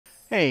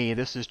Hey,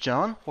 this is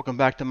John. Welcome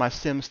back to my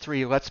Sims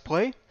 3 Let's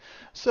Play.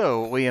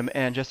 So, Liam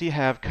and Jesse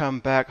have come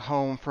back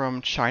home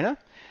from China,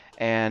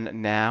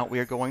 and now we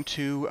are going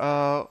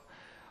to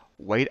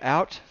wait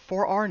out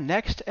for our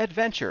next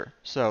adventure.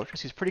 So,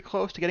 Jesse's pretty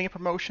close to getting a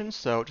promotion,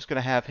 so just going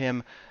to have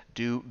him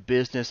do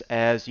business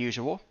as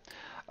usual.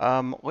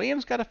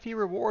 Liam's got a few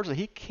rewards that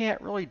he can't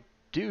really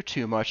do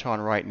too much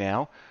on right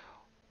now.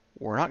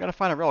 We're not going to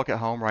find a relic at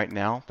home right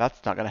now.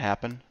 That's not going to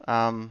happen.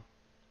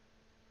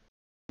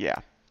 Yeah,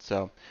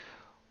 so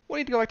we'll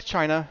need to go back to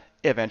China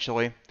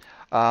eventually.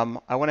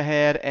 I went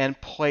ahead and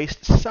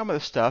placed some of the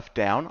stuff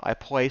down. I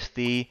placed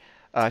the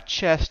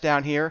chest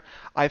down here.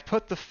 I've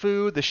put the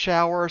food, the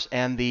showers,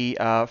 and the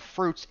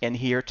fruits in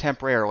here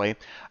temporarily.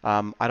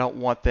 I don't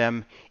want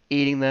them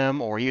eating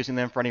them or using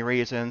them for any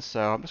reason,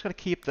 so I'm just going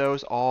to keep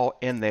those all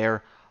in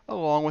there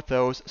along with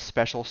those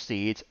special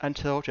seeds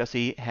until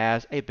Jesse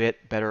has a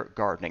bit better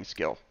gardening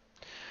skill.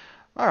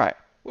 All right,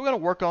 we're going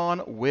to work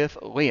on with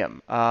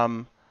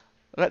Liam.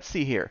 Let's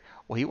see here.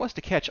 Well, he wants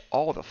to catch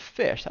all the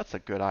fish. That's a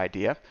good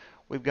idea.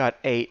 We've got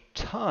a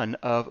ton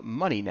of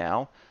money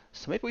now,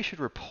 so maybe we should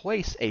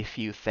replace a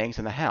few things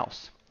in the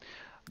house.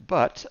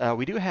 But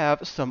we do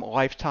have some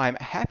lifetime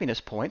happiness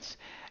points,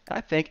 and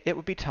I think it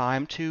would be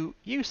time to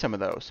use some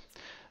of those.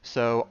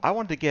 So I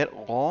wanted to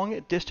get long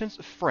distance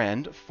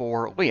friend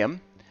for Liam.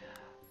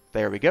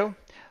 There we go.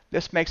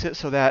 This makes it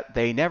so that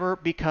they never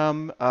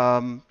become,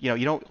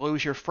 you don't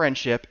lose your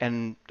friendship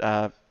and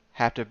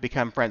have to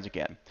become friends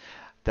again.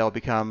 They'll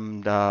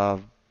become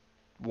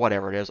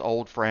whatever it is,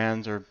 old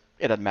friends, or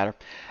it doesn't matter.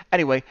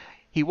 Anyway,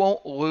 he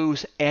won't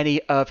lose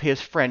any of his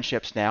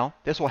friendships now.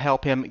 This will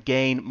help him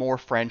gain more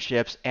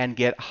friendships and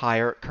get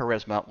higher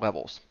charisma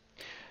levels.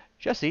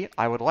 Jesse,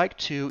 I would like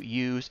to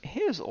use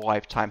his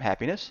lifetime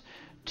happiness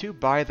to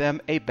buy them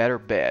a better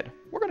bed.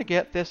 We're going to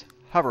get this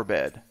hover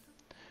bed.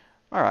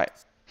 All right,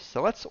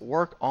 so let's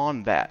work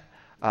on that.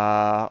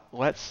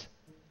 Let's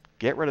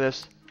get rid of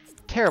this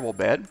terrible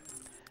bed,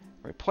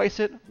 replace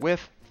it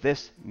with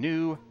this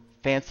new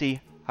fancy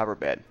hover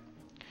bed.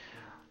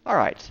 All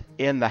right,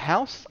 in the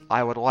house,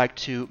 I would like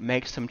to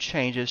make some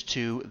changes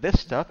to this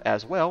stuff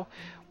as well.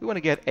 We want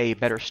to get a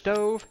better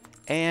stove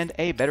and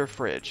a better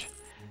fridge.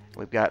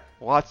 We've got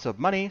lots of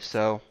money,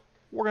 so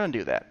we're going to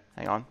do that.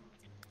 Hang on.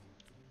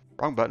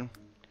 Wrong button.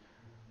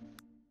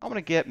 I'm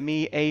going to get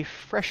me a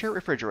fresher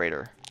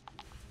refrigerator.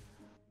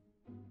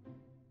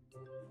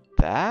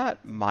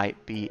 That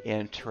might be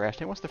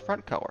interesting. What's the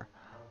front color?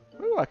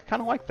 Ooh, I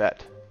kind of like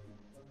that.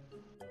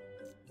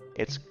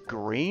 It's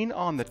green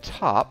on the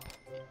top.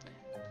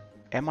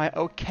 Am I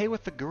okay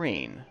with the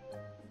green?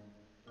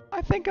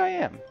 I think I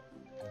am.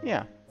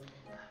 Yeah.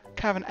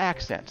 Kind of an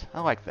accent.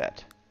 I like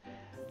that.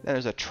 Then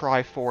there's a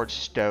tri-forge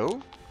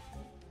stove.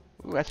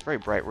 Ooh, that's very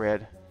bright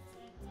red.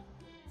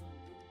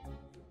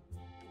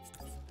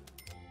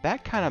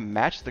 That kind of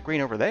matches the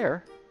green over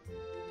there.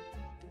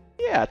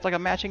 Yeah, it's like a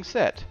matching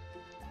set.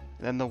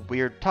 And then the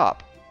weird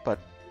top. But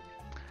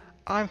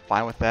I'm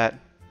fine with that.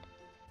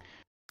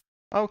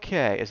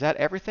 Okay, is that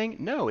everything?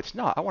 No, it's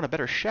not. I want a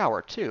better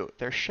shower, too.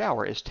 Their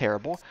shower is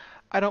terrible.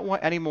 I don't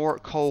want any more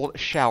cold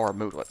shower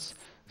moodlets.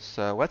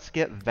 So let's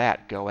get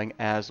that going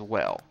as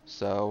well.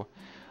 So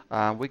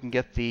we can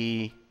get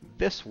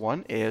this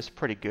one is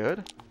pretty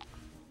good.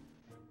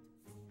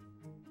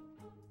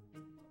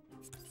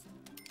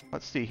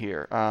 Let's see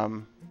here.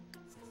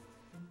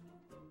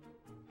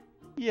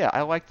 Yeah,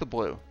 I like the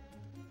blue.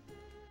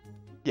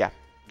 Yeah,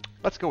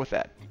 let's go with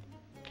that.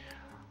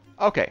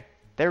 Okay,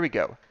 there we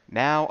go.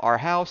 Now our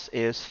house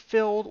is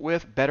filled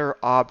with better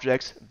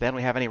objects than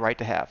we have any right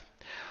to have.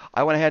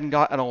 I went ahead and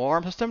got an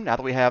alarm system now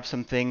that we have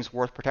some things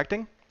worth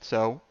protecting,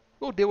 so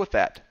we'll deal with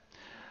that.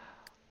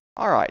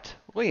 Alright,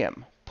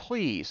 Liam,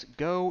 please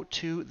go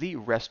to the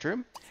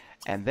restroom,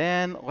 and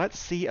then let's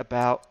see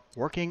about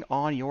working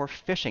on your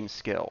fishing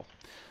skill.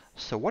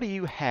 So what do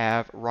you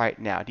have right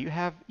now?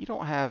 You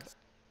don't have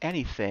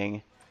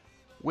anything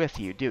with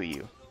you, do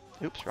you?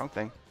 Oops, wrong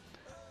thing.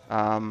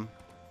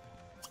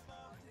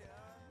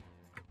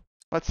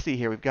 Let's see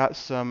here. We've got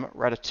some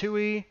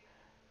ratatouille.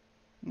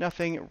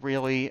 Nothing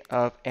really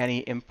of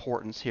any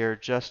importance here,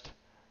 just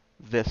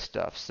this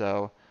stuff.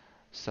 So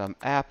some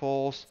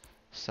apples,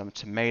 some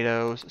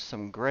tomatoes,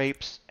 some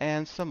grapes,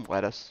 and some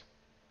lettuce.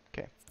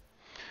 Okay.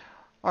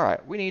 All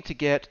right, we need to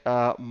get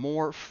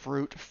more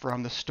fruit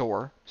from the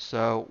store.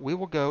 So we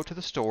will go to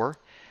the store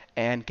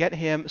and get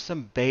him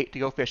some bait to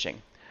go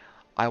fishing.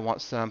 I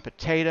want some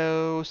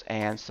potatoes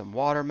and some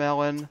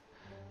watermelon.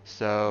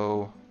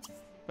 So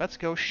let's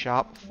go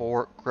shop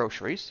for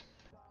groceries.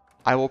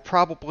 I will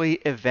probably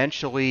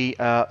eventually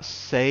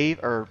save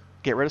or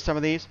get rid of some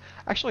of these.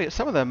 Actually,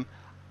 some of them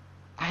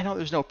I know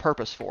there's no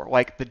purpose for.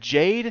 Like the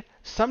jade,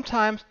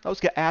 sometimes those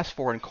get asked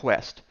for in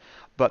quest,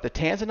 but the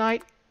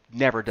tanzanite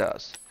never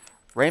does.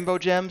 Rainbow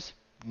gems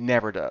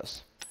never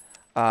does.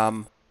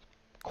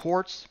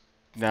 Quartz,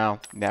 no,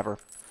 never.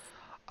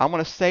 I'm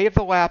going to save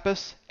the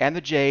lapis and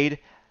the jade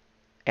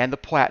and the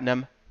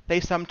platinum. They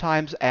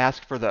sometimes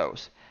ask for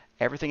those.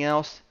 Everything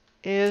else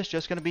is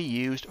just going to be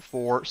used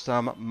for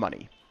some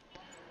money.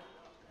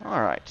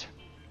 All right.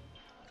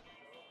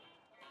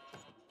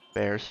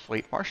 There's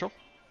Fleet Marshal.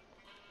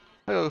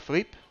 Hello,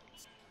 Fleet.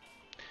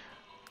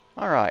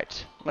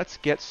 Alright, let's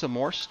get some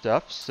more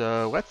stuff.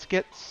 So let's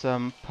get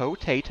some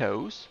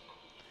potatoes.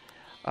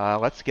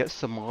 Let's get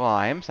some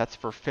limes. That's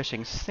for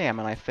fishing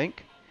salmon, I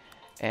think.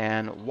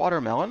 And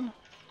watermelon.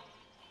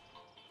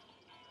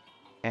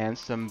 And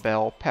some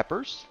bell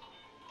peppers.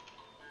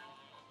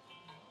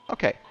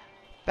 Okay,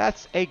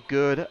 that's a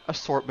good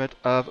assortment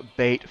of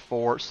bait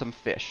for some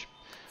fish.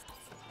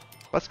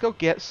 Let's go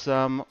get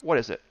some, what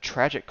is it,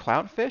 tragic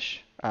clownfish?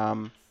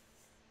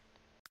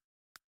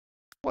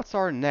 What's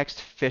our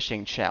next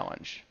fishing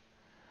challenge?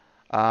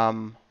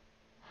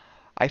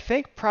 I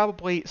think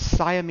probably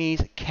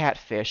Siamese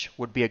catfish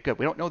would be a good.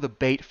 We don't know the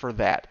bait for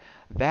that.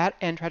 That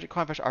and tragic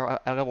clownfish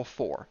are at level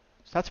 4,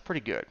 so that's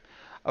pretty good.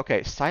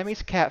 Okay,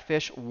 Siamese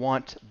catfish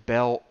want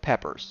bell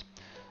peppers.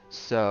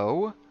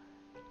 So,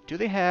 do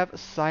they have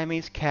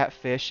Siamese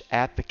catfish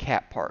at the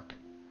cat park?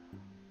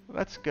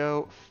 Let's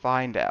go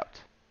find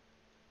out.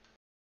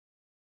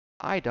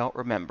 I don't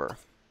remember.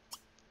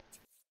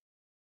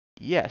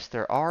 Yes,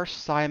 there are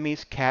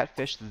Siamese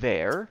catfish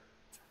there,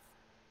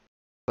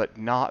 but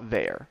not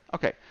there.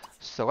 Okay,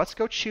 so let's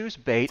go choose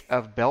bait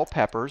of bell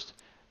peppers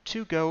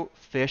to go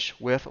fish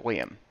with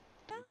Liam.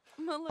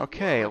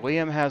 Okay,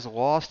 Liam has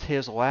lost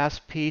his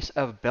last piece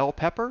of bell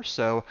pepper,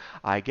 so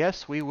I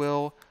guess we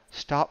will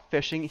stop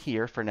fishing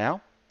here for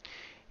now.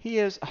 He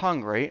is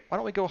hungry. Why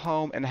don't we go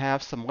home and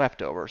have some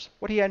leftovers?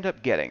 What did he end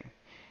up getting?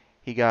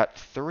 He got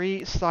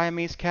 3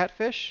 Siamese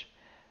catfish,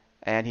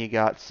 and he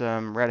got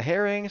some red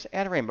herrings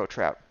and a rainbow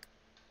trout.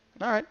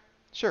 Alright,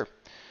 sure.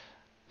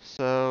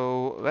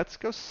 So let's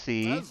go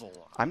see.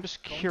 I'm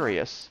just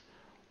curious.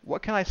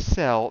 What can I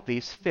sell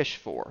these fish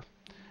for?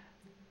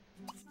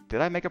 Did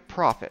I make a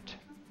profit?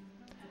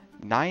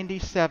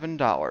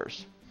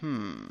 $97.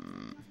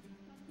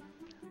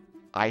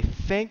 I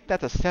think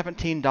that's a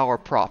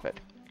 $17 profit.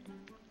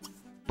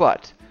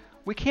 But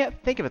we can't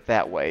think of it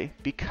that way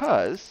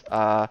because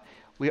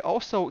we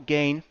also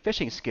gain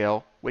fishing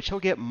skill, which he'll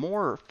get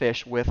more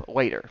fish with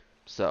later.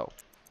 So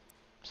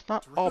it's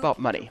not all about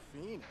money.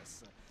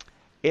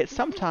 It's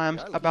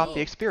sometimes about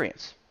the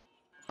experience.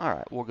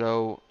 Alright, we'll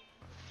go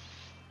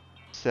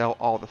sell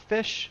all the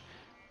fish.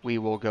 We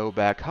will go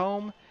back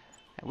home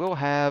and we'll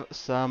have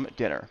some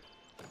dinner.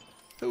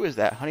 Who is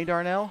that? Honey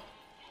Darnell?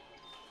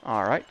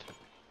 Alright.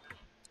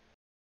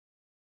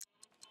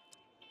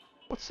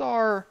 What's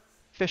our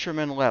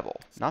fisherman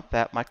level? Not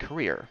that, my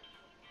career.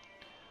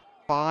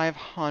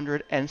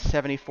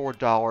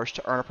 $574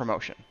 to earn a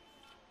promotion.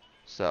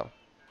 So,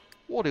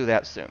 we'll do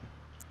that soon.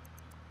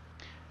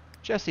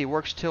 Jesse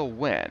works till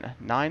when?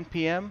 9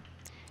 p.m.?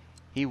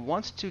 He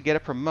wants to get a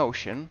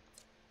promotion.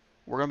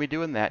 We're going to be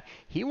doing that.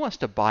 He wants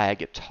to buy a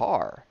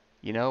guitar.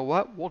 You know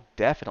what? We'll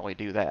definitely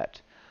do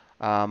that.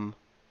 We'll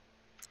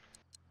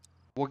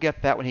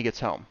get that when he gets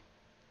home.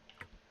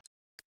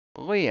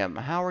 Liam,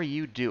 how are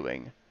you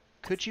doing?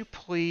 Could you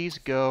please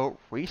go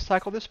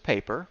recycle this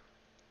paper?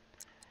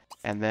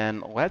 And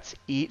then let's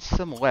eat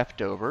some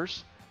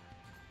leftovers.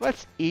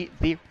 Let's eat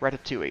the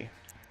ratatouille.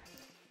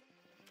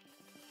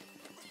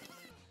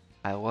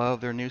 I love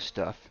their new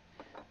stuff.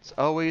 It's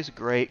always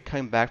great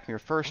coming back from your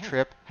first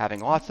trip, having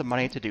lots of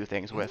money to do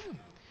things with.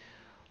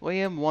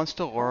 Liam wants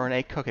to learn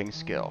a cooking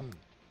skill.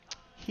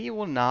 He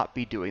will not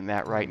be doing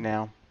that right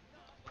now.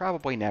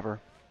 Probably never.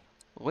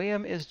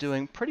 Liam is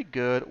doing pretty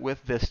good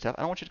with this stuff.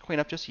 I don't want you to clean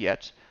up just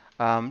yet.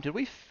 Did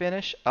we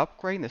finish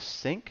upgrading the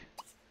sink?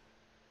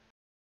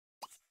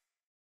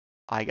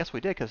 I guess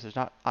we did because there's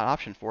not an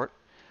option for it.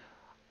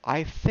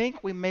 I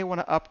think we may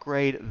want to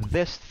upgrade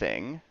this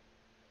thing.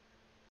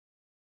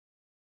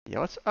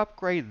 Yeah, let's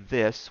upgrade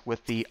this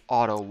with the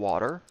auto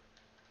water.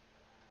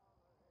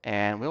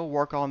 And we'll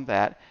work on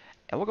that.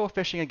 And we'll go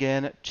fishing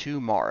again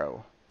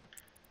tomorrow.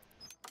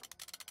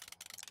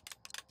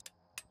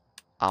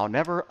 I'll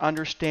never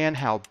understand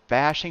how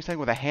bashing something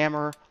with a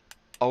hammer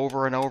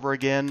over and over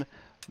again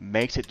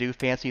makes it do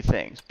fancy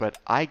things. But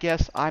I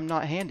guess I'm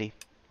not handy.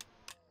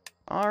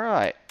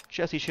 Alright,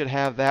 Jesse should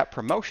have that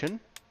promotion.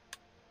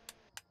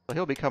 So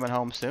he'll be coming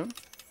home soon.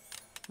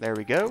 There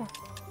we go.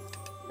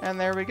 And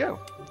there we go.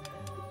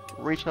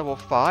 Reach level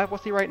 5.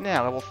 What's he right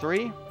now? Level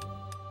 3?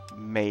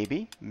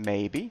 Maybe.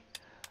 Maybe.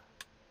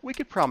 We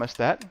could promise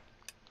that.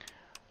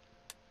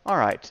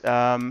 Alright,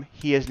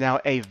 he is now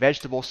a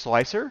vegetable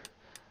slicer.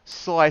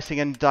 Slicing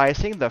and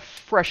dicing the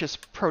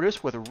freshest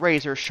produce with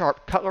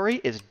razor-sharp cutlery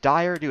is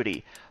dire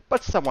duty.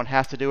 But someone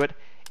has to do it.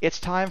 It's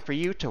time for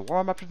you to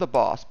warm up to the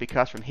boss,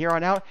 because from here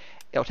on out,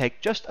 it'll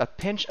take just a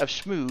pinch of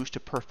schmooze to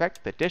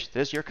perfect the dish that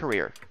is your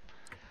career.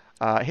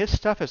 His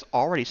stuff is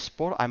already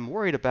spoiled. I'm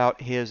worried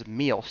about his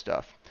meal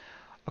stuff.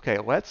 Okay,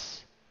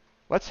 let's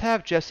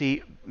have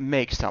Jesse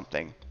make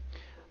something.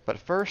 But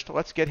first,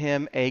 let's get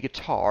him a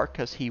guitar,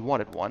 because he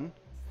wanted one.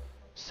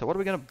 So what are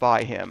we going to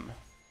buy him?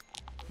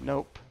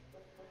 Nope.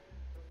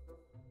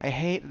 I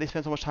hate that they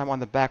spend so much time on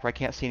the back where I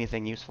can't see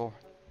anything useful.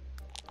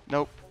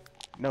 Nope.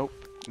 Nope.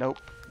 Nope.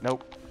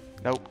 Nope.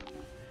 Nope.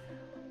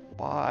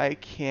 Why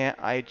can't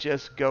I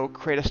just go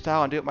create a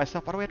style and do it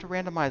myself? Why do we have to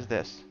randomize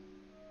this?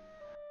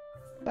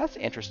 That's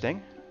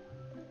interesting.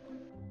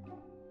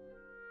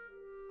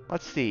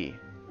 Let's see.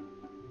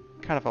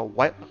 Kind of a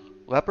white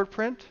leopard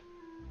print.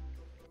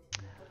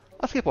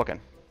 Let's keep looking.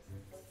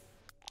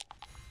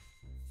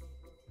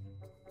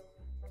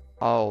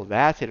 Oh,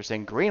 that's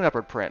interesting. Green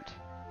leopard print.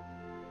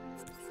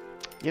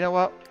 You know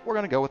what? We're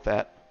going to go with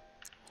that.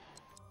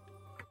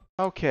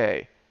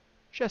 Okay.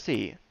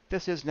 Jesse,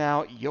 this is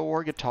now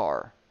your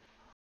guitar.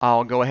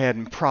 I'll go ahead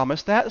and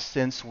promise that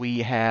since we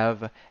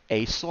have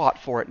a slot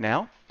for it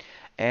now.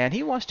 And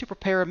he wants to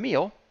prepare a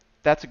meal.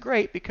 That's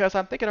great because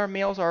I'm thinking our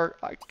meals are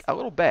a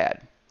little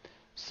bad.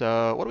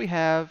 So what do we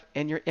have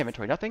in your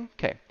inventory? Nothing?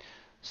 Okay.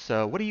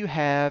 So what do you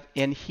have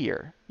in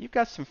here? You've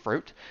got some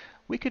fruit.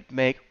 We could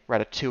make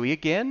ratatouille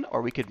again,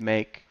 or we could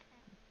make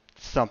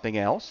something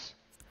else.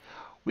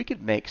 We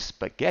could make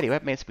spaghetti. We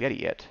haven't made spaghetti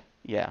yet.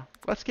 Yeah.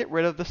 Let's get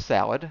rid of the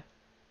salad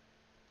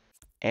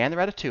and the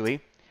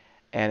ratatouille.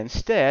 And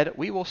instead,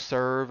 we will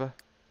serve,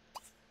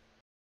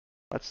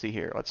 let's see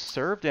here. Let's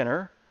serve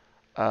dinner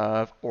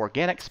of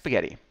organic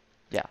spaghetti.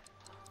 Yeah.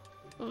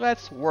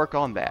 Let's work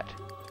on that.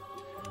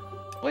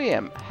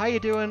 Liam, how you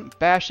doing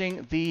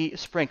bashing the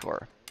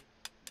sprinkler?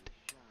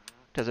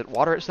 Does it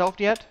water itself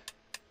yet?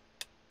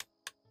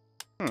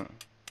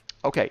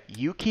 Okay,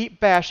 you keep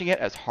bashing it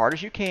as hard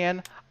as you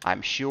can.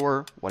 I'm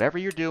sure whatever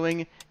you're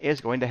doing is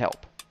going to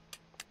help.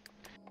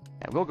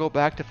 And we'll go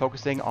back to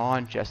focusing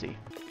on Jesse.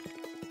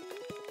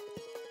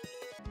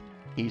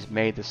 He's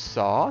made the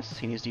sauce.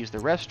 He needs to use the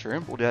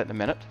restroom. We'll do that in a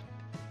minute.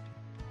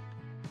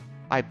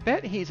 I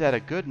bet he's at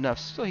a good enough...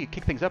 Still, he can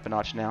kick things up a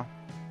notch now.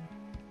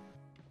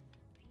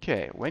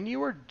 Okay, when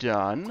you are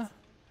done...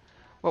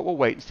 Well, we'll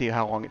wait and see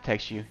how long it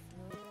takes you.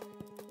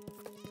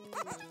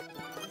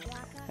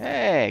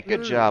 Hey,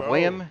 good job,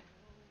 Liam.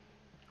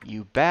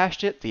 You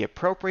bashed it the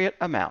appropriate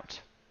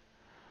amount.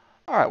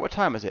 Alright, what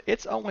time is it?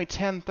 It's only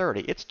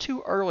 10:30. It's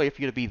too early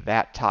for you to be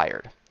that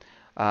tired.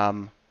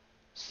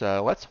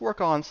 So let's work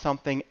on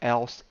something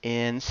else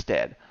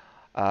instead.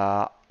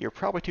 You're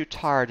probably too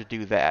tired to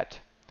do that.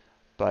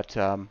 But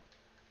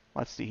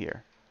let's see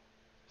here.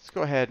 Let's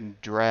go ahead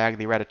and drag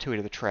the ratatouille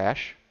to the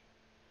trash.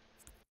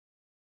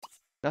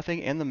 Nothing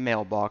in the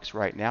mailbox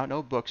right now.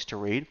 No books to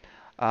read.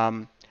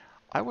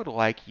 I would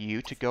like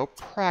you to go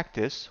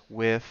practice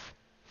with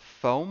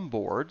foam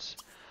boards.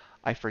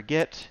 I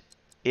forget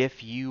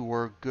if you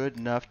were good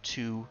enough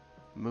to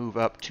move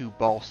up to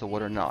balsa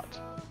wood or not.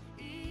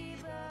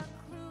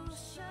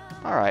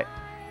 Alright.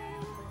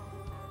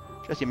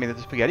 Jesse made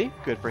the spaghetti.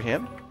 Good for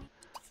him.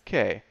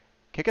 Okay.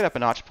 Kick it up a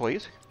notch,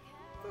 please.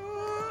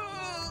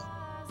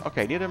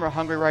 Okay, neither of them are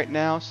hungry right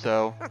now,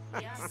 so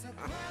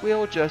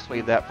we'll just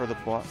leave that for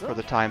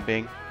the time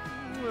being.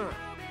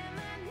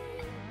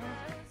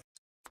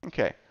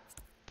 Okay.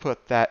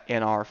 Put that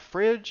in our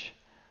fridge.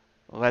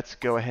 Let's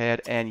go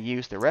ahead and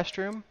use the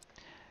restroom.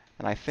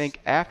 And I think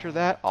after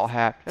that, I'll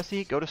have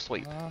Jesse go to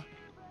sleep.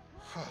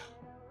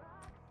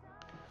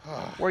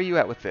 Where are you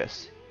at with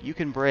this? You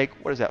can break,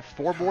 what is that,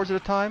 4 boards at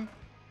a time?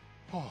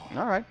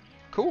 Alright,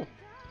 cool.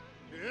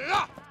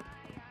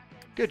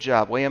 Good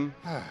job, Liam.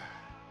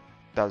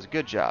 That was a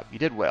good job. You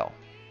did well.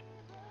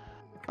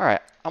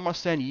 Alright, I'm going to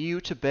send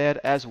you to bed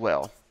as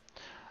well.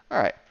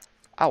 Alright,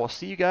 I will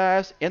see you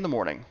guys in the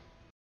morning.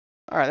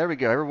 Alright, there we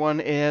go. Everyone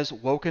is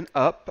woken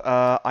up.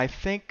 I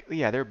think,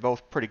 yeah, they're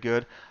both pretty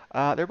good.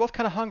 They're both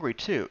kind of hungry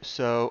too.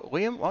 So,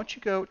 Liam, why don't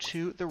you go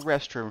to the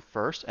restroom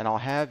first, and I'll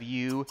have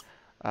you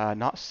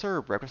not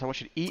serve breakfast. I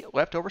want you to eat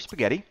leftover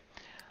spaghetti.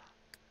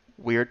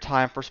 Weird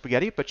time for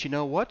spaghetti, but you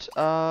know what?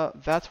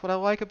 That's what I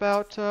like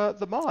about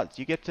the mods.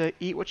 You get to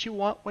eat what you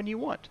want when you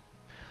want.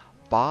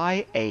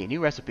 Buy a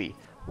new recipe.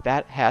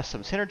 That has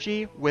some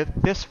synergy with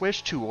this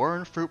wish to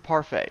learn fruit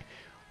parfait.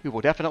 We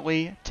will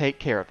definitely take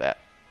care of that.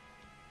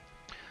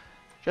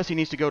 Jesse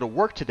needs to go to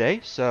work today,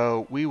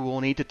 so we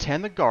will need to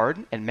tend the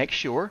garden and make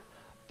sure.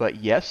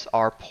 But yes,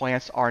 our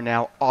plants are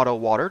now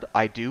auto-watered.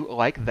 I do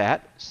like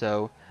that,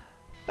 so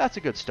that's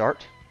a good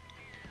start.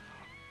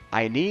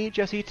 I need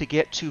Jesse to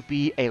get to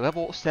be a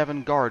level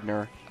 7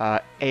 gardener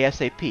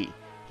ASAP.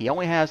 He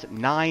only has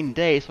 9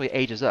 days till he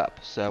ages up,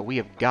 so we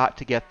have got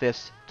to get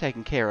this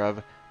taken care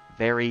of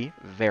very,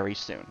 very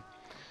soon.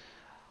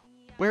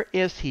 Where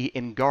is he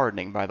in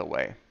gardening, by the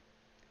way?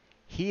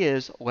 He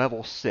is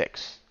level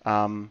 6.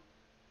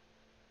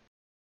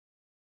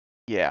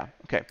 Yeah,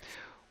 okay.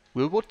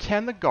 We will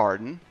tend the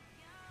garden,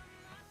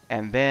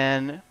 and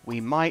then we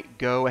might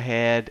go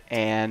ahead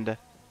and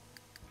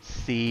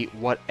see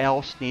what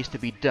else needs to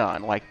be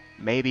done. Like,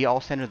 maybe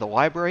I'll send him to the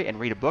library and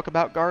read a book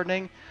about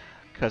gardening,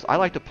 because I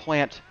like to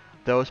plant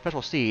those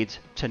special seeds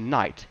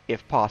tonight,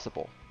 if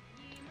possible.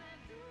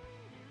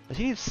 Does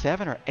he need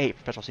 7 or 8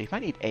 for special seeds? He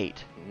might need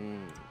 8.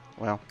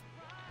 Well,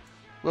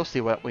 we'll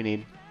see what we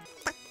need.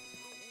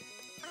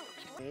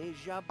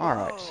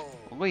 Alright,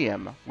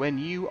 Liam, when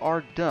you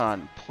are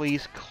done,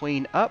 please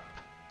clean up,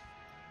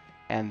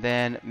 and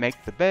then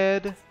make the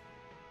bed,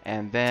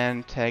 and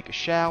then take a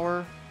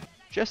shower.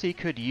 Jesse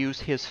could use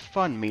his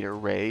fun meter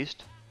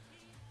raised,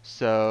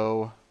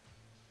 so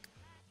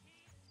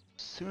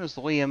as soon as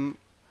Liam...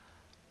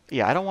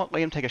 Yeah, I don't want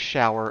Liam to take a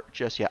shower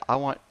just yet. I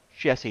want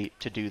Jesse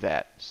to do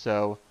that,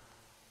 so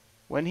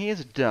when he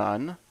is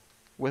done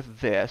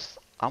with this,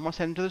 I'm going to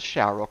send him to the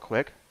shower real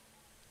quick.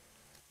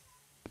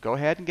 Go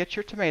ahead and get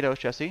your tomatoes,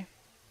 Jesse.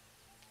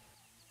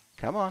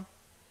 Come on.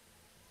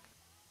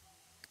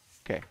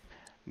 Okay.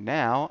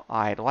 Now,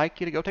 I'd like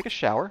you to go take a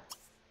shower.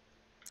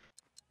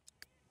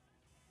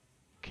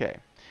 Okay.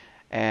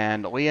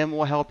 And Liam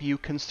will help you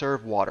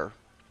conserve water.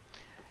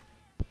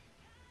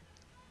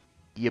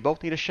 You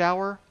both need a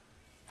shower?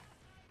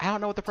 I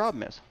don't know what the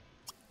problem is.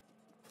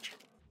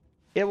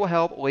 It will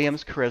help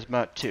Liam's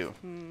charisma too.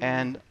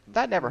 And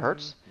that never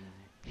hurts.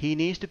 He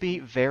needs to be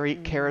very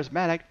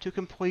charismatic to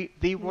complete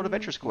the World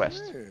Adventures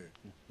quest.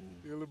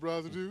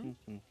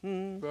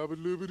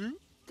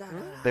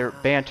 Their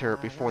banter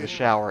before the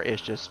shower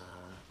is just...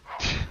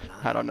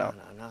 I don't know.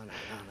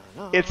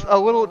 It's a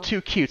little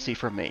too cutesy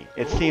for me.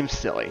 It seems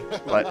silly,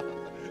 but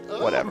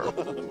whatever.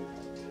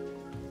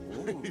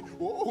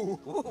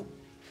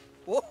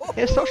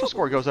 His social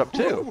score goes up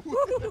too.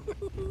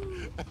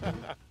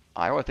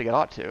 I don't think it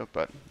ought to,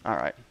 but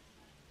alright.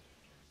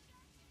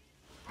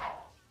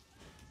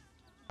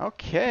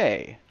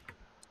 Okay.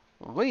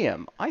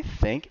 Liam, I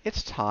think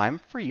it's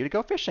time for you to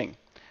go fishing.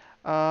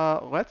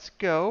 Let's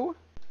go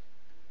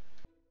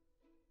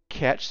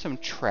catch some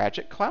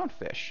tragic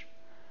clownfish.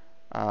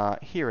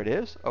 Here it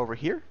is, over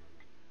here.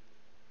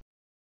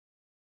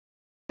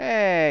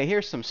 Hey,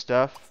 here's some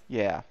stuff.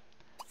 Yeah.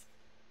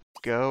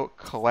 Go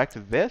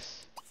collect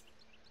this.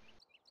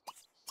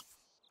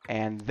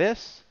 And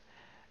this.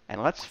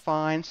 And let's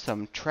find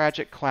some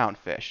tragic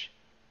clownfish.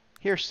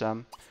 Here's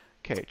some.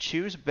 Okay,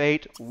 choose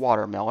bait,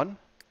 watermelon.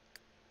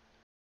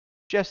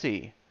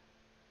 Jesse,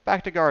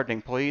 back to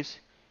gardening, please.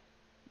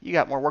 You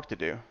got more work to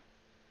do.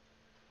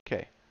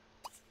 Okay,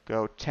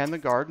 go tend the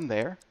garden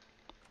there.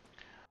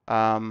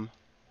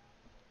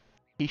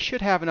 He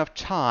should have enough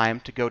time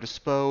to go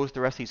dispose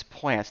the rest of these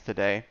plants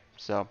today.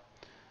 So,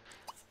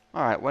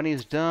 alright, when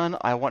he's done,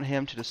 I want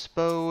him to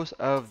dispose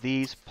of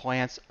these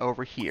plants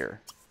over here.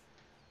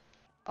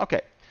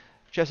 Okay,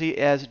 Jesse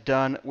is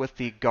done with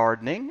the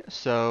gardening,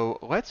 so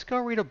let's go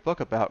read a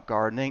book about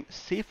gardening,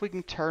 see if we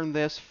can turn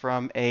this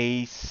from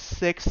a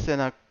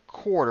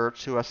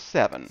 6.25 to a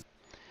 7,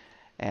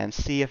 and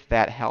see if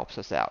that helps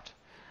us out.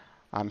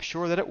 I'm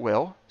sure that it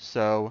will,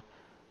 so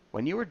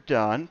when you are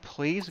done,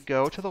 please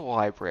go to the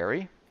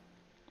library,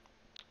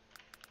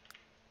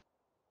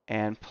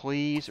 and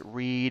please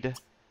read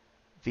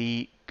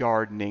the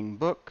gardening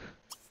book,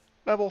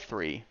 level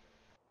 3.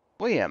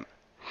 Liam,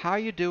 how are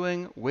you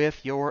doing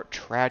with your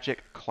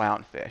tragic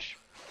clownfish?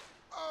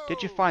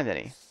 Did you find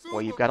any?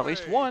 Well, you've got at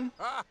least one.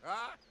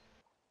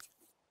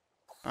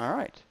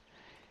 Alright.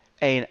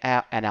 An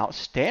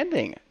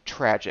outstanding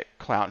tragic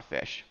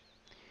clownfish.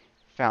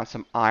 Found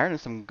some iron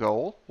and some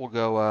gold. We'll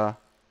go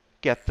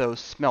get those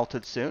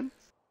smelted soon.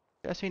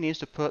 Jesse needs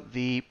to put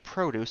the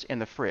produce in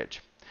the fridge.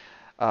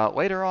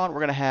 Later on, we're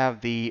going to have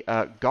the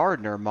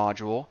gardener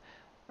module,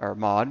 or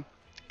mod,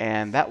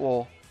 and that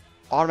will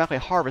automatically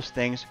harvest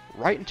things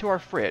right into our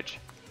fridge.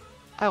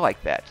 I like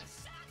that.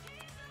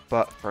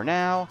 But for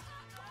now,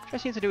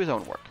 Jesse needs to do his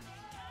own work.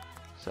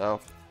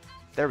 So,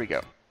 there we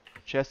go.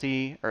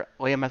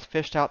 Liam has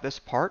fished out this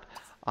part.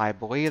 I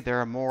believe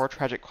there are more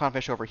tragic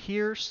clownfish over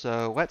here,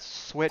 so let's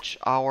switch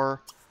our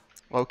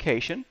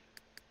location.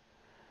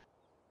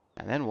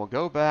 And then we'll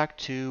go back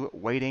to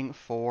waiting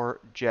for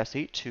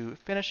Jesse to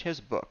finish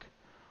his book.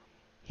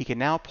 He can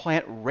now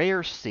plant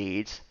rare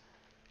seeds.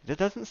 It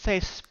doesn't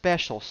say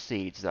special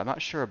seeds, though. I'm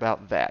not sure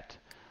about that.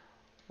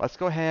 Let's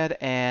go ahead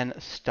and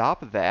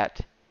stop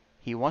that.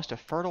 He wants to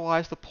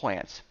fertilize the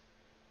plants.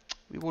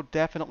 We will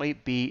definitely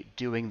be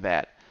doing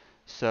that.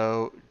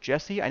 So,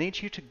 Jesse, I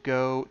need you to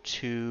go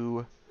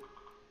to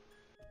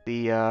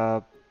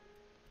the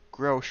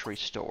grocery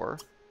store.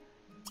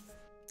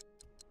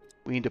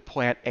 We need to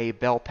plant a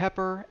bell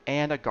pepper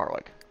and a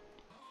garlic.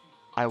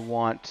 I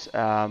want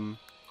 3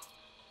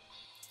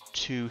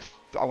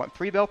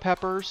 bell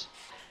peppers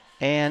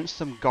and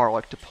some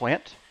garlic to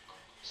plant.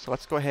 So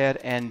let's go ahead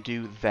and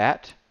do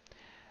that.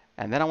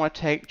 And then I want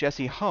to take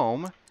Jesse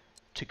home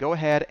to go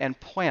ahead and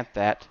plant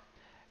that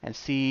and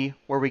see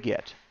where we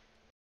get.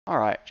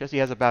 Alright, Jesse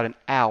has about an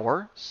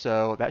hour,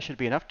 so that should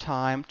be enough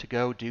time to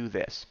go do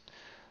this.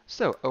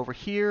 So over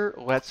here,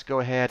 let's go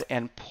ahead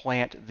and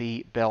plant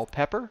the bell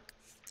pepper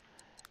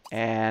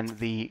and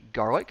the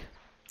garlic.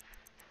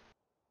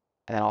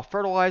 And then I'll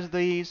fertilize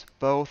these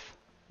both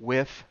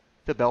with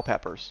the bell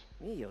peppers.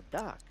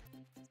 Doc.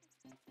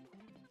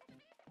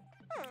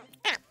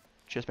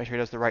 Just make sure he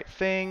does the right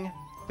thing.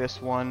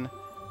 This one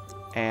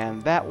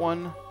and that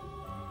one.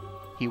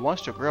 He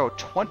wants to grow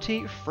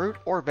 20 fruit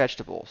or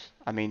vegetables.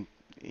 I mean,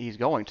 he's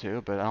going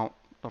to, but I don't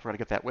know if we're going to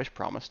get that wish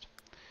promised.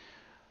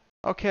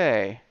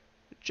 Okay,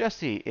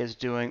 Jesse is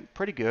doing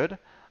pretty good.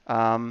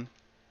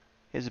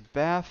 His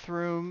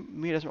bathroom,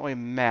 me, doesn't really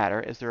matter.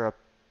 Is there a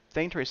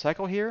thing to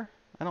recycle here?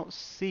 I don't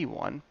see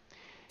one.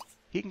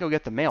 He can go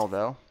get the mail,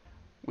 though.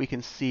 We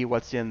can see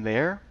what's in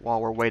there while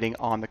we're waiting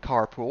on the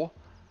carpool.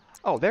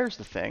 Oh, there's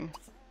the thing.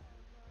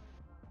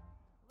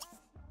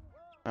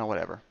 Oh,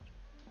 whatever.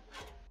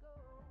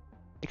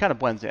 It kind of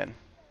blends in.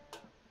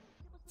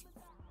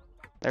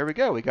 There we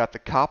go. We got the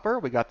copper,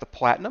 we got the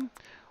platinum.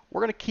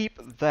 We're going to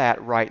keep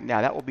that right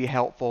now. That will be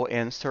helpful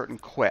in certain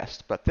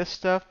quests. But this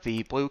stuff,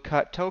 the blue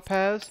cut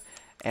topaz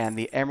and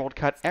the emerald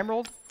cut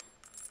emerald,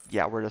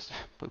 yeah, we're just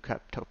blue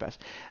cut topaz.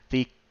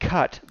 The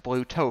cut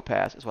blue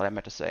topaz is what I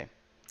meant to say.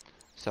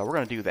 So we're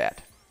going to do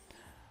that.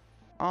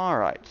 All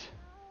right.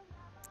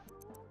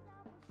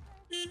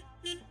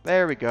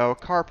 There we go.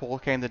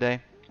 Carpool came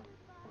today.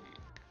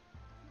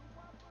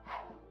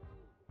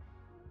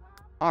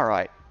 All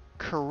right.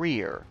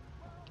 Career.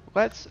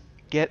 Let's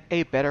get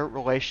a better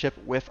relationship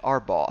with our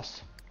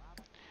boss.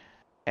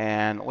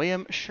 And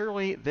Liam,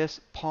 surely this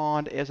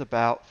pond is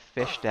about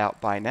fished out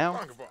by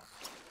now.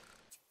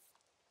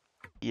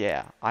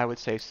 Yeah, I would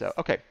say so.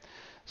 Okay,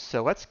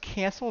 so let's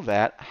cancel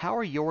that. How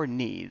are your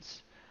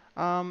needs?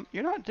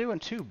 You're not doing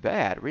too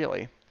bad,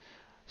 really.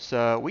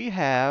 So we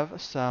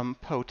have some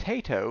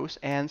potatoes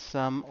and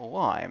some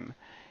lime.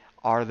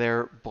 Are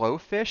there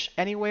blowfish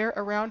anywhere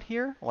around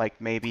here? Like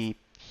maybe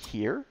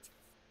here?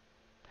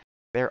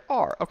 There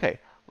are. Okay,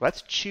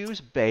 let's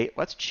choose bait.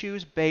 Let's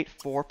choose bait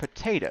for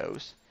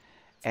potatoes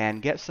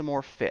and get some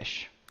more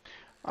fish.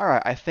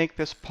 Alright, I think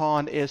this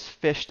pond is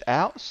fished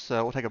out,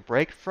 so we'll take a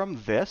break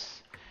from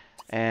this.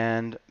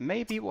 And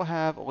maybe we'll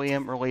have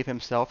Liam relieve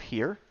himself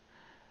here.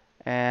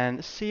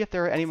 And see if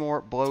there are any more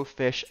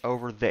blowfish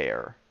over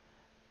there.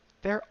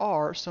 There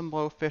are some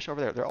blowfish over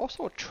there. There are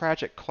also a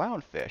tragic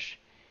clownfish.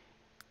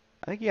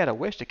 I think he had a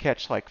wish to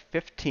catch like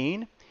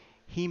 15.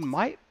 He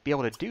might be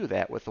able to do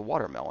that with the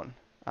watermelon.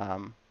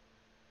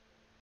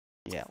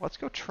 Yeah, let's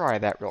go try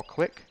that real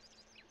quick.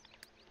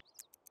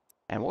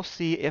 And we'll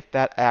see if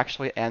that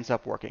actually ends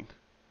up working.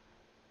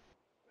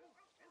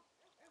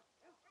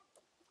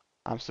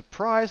 I'm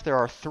surprised there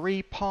are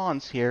 3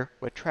 ponds here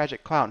with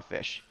tragic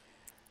clownfish.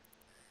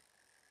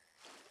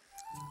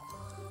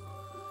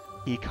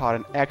 He caught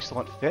an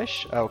excellent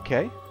fish.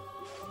 Okay.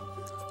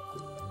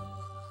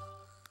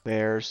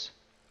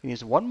 He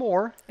needs one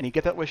more, and he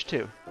get that wish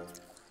too.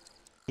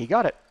 He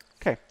got it.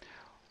 Okay.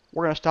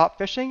 We're going to stop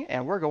fishing,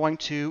 and we're going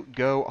to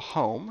go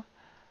home.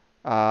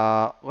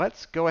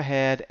 Let's go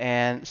ahead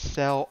and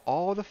sell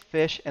all the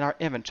fish in our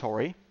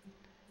inventory.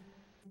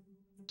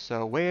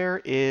 So where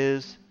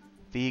is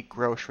the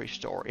grocery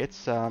store? It's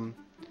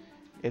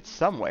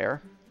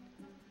somewhere.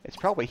 It's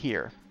probably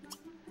here.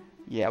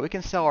 Yeah, we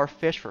can sell our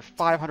fish for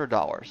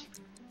 $500.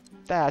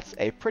 That's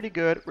a pretty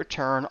good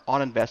return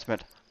on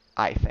investment,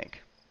 I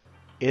think.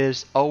 It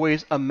is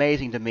always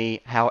amazing to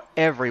me how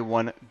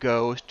everyone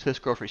goes to this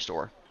grocery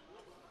store.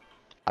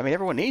 I mean,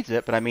 everyone needs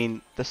it, but I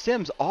mean, the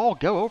Sims all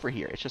go over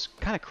here. It's just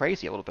kind of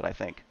crazy a little bit, I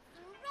think.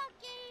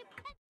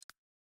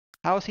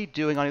 How is he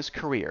doing on his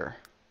career?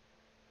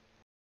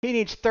 He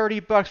needs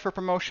 $30 for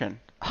promotion.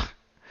 We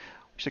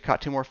should have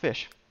caught 2 more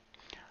fish.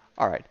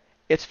 Alright,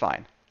 it's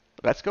fine.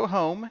 Let's go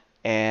home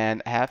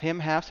and have him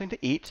have something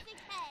to eat.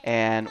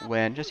 And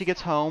when Jesse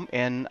gets home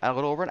in a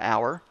little over an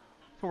hour,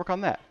 we'll work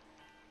on that.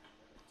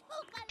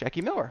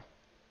 Jackie Miller.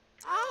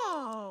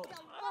 Oh.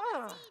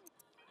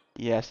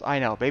 Yes, I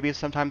know. Babies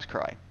sometimes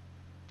cry.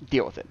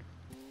 Deal with it.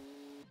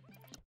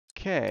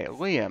 Okay,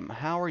 Liam,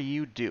 how are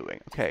you doing?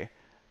 Okay,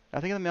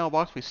 nothing in the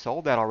mailbox. We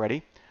sold that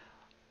already.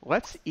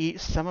 Let's eat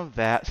some of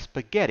that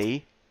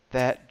spaghetti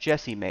that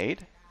Jesse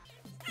made.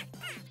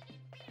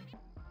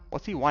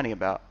 What's he whining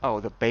about?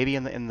 Oh, the baby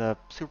in the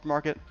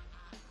supermarket?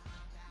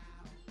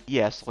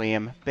 Yes,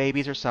 Liam,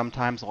 babies are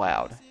sometimes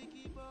loud.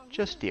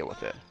 Just deal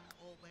with it.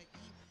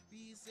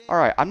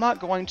 Alright, I'm not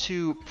going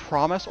to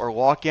promise or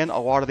lock in a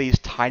lot of these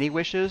tiny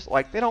wishes.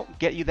 Like, they don't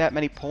get you that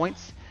many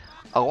points.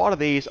 A lot of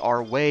these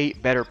are way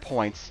better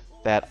points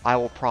that I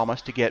will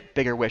promise to get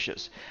bigger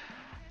wishes.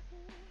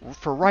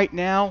 For right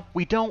now,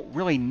 we don't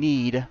really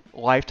need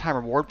lifetime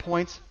reward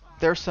points.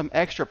 There's some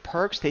extra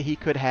perks that he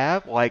could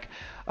have. Like,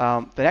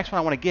 the next one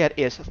I want to get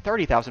is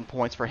 30,000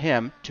 points for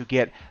him to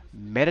get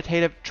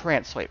meditative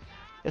trance sleep.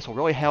 This will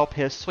really help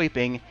his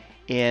sleeping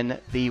in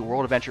the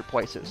world adventure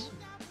places.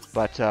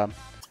 But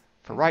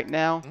for right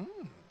now,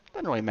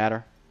 doesn't really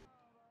matter.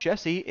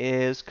 Jesse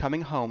is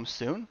coming home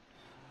soon.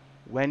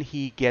 When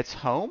he gets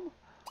home,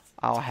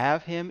 I'll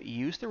have him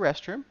use the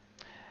restroom.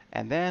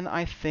 And then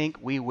I think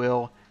we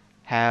will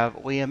have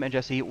Liam and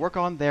Jesse work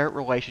on their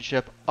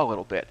relationship a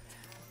little bit.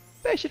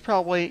 They should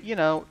probably, you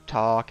know,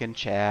 talk and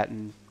chat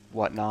and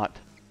whatnot.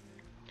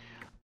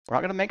 We're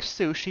not going to make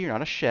sushi. You're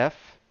not a chef.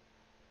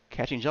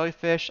 Catching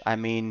jellyfish, I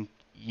mean,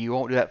 you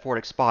won't do that before it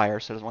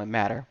expires, so it doesn't really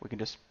matter. We can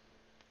just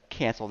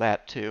cancel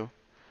that too.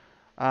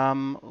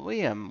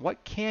 Liam,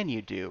 what can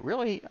you do?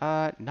 Really,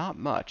 not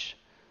much.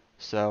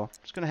 So, I'm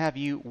just going to have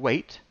you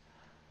wait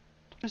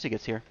until Jesse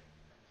gets here.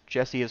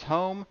 Jesse is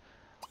home.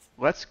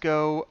 Let's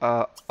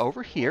go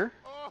over here.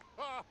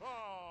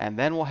 And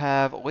then we'll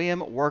have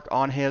Liam work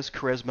on his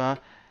charisma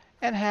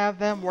and have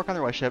them work on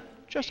their relationship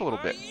just a little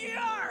bit.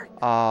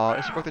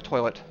 Let's broke the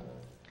toilet.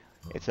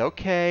 It's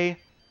okay.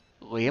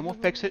 Liam will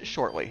fix it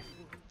shortly.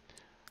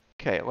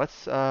 Okay,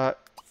 let's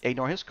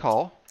ignore his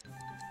call.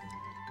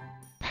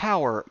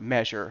 Power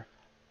measure.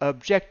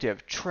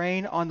 Objective,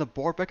 train on the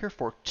board breaker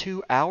for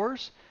 2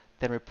 hours,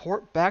 then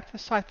report back to the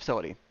science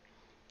facility.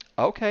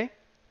 Okay,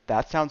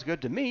 That sounds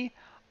good to me.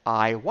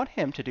 I want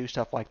him to do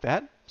stuff like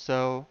that,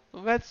 so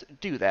let's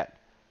do that.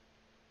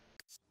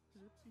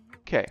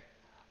 Okay,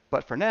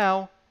 but for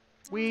now,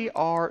 we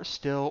are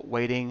still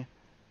waiting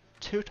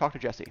to talk to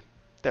Jesse.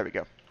 There we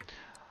go.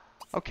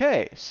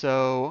 Okay,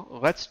 so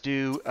let's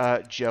do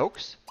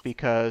jokes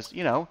because,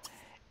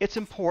 it's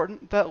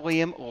important that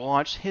Liam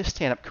launched his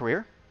stand-up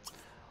career.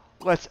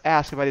 Let's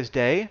ask about his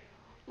day.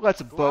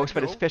 Let's boast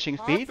about his fishing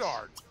feats.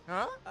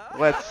 Huh?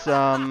 Let's,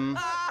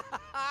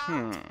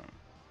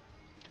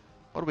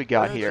 what do we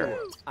got here?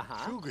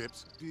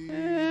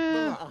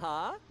 Eh,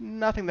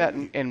 nothing that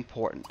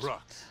important.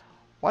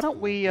 Why don't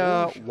we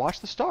watch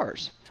the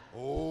stars?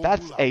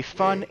 That's a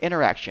fun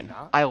interaction.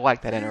 I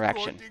like that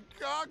interaction.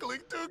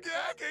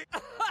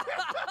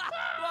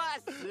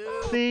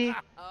 See?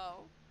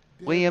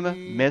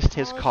 Liam missed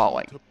his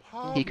calling.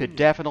 He could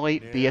definitely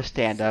be a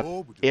stand-up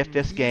if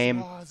this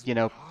game,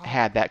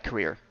 had that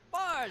career.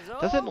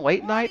 Does it in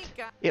late night?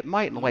 It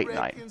might in late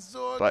night,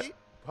 but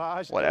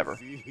whatever.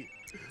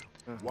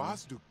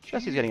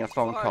 Jesse's getting a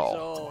phone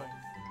call.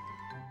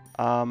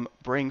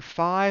 Bring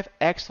 5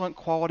 excellent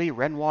quality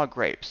Renoir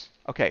grapes.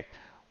 Okay,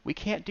 we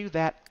can't do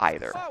that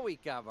either.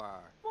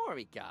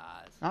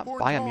 Not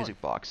buy a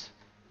music box.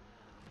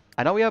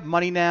 I know we have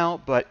money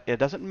now, but it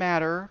doesn't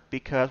matter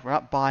because we're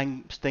not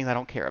buying things I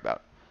don't care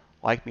about,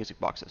 like music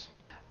boxes.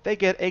 They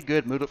get a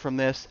good mood from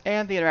this,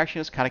 and the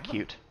interaction is kind of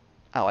cute.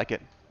 I like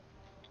it.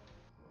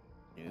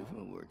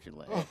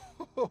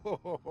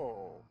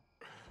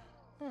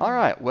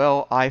 Alright,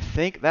 well, I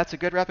think that's a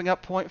good wrapping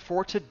up point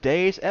for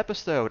today's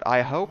episode.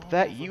 I hope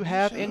that you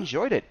have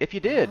enjoyed it. If you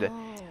did,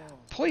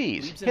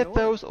 please hit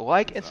those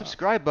like and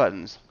subscribe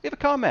buttons. Leave a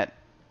comment.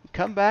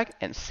 Come back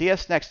and see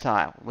us next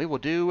time. We will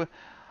do,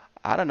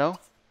 I don't know,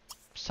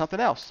 something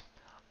else.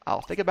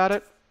 I'll think about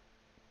it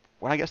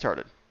when I get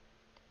started.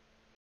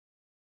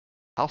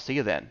 I'll see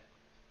you then.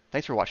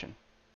 Thanks for watching.